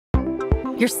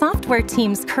Your software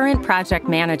team's current project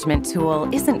management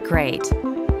tool isn't great.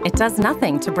 It does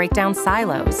nothing to break down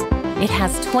silos. It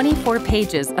has 24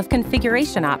 pages of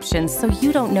configuration options, so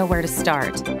you don't know where to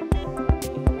start.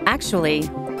 Actually,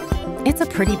 it's a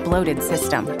pretty bloated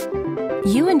system.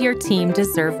 You and your team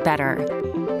deserve better.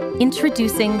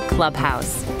 Introducing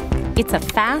Clubhouse. It's a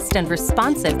fast and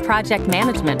responsive project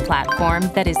management platform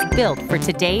that is built for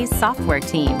today's software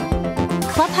team.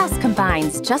 Clubhouse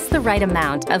combines just the right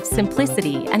amount of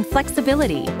simplicity and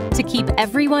flexibility to keep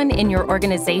everyone in your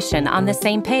organization on the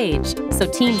same page so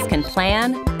teams can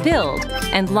plan, build,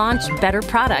 and launch better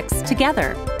products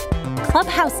together.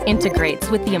 Clubhouse integrates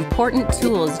with the important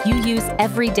tools you use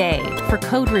every day for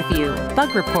code review,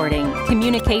 bug reporting,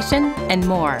 communication, and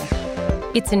more.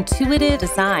 Its intuitive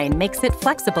design makes it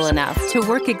flexible enough to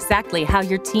work exactly how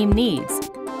your team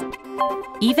needs.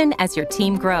 Even as your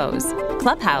team grows,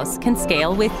 Clubhouse can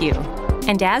scale with you.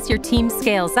 And as your team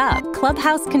scales up,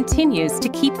 Clubhouse continues to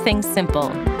keep things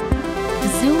simple.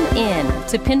 Zoom in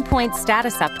to pinpoint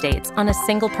status updates on a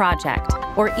single project,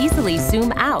 or easily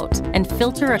zoom out and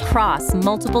filter across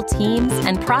multiple teams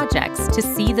and projects to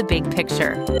see the big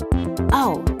picture.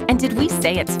 Oh, and did we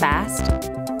say it's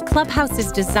fast? Clubhouse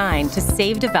is designed to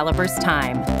save developers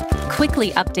time.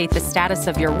 Quickly update the status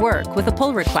of your work with a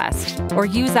pull request, or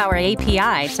use our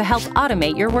API to help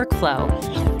automate your workflow.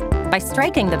 By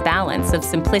striking the balance of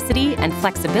simplicity and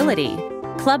flexibility,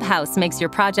 Clubhouse makes your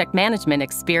project management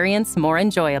experience more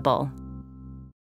enjoyable.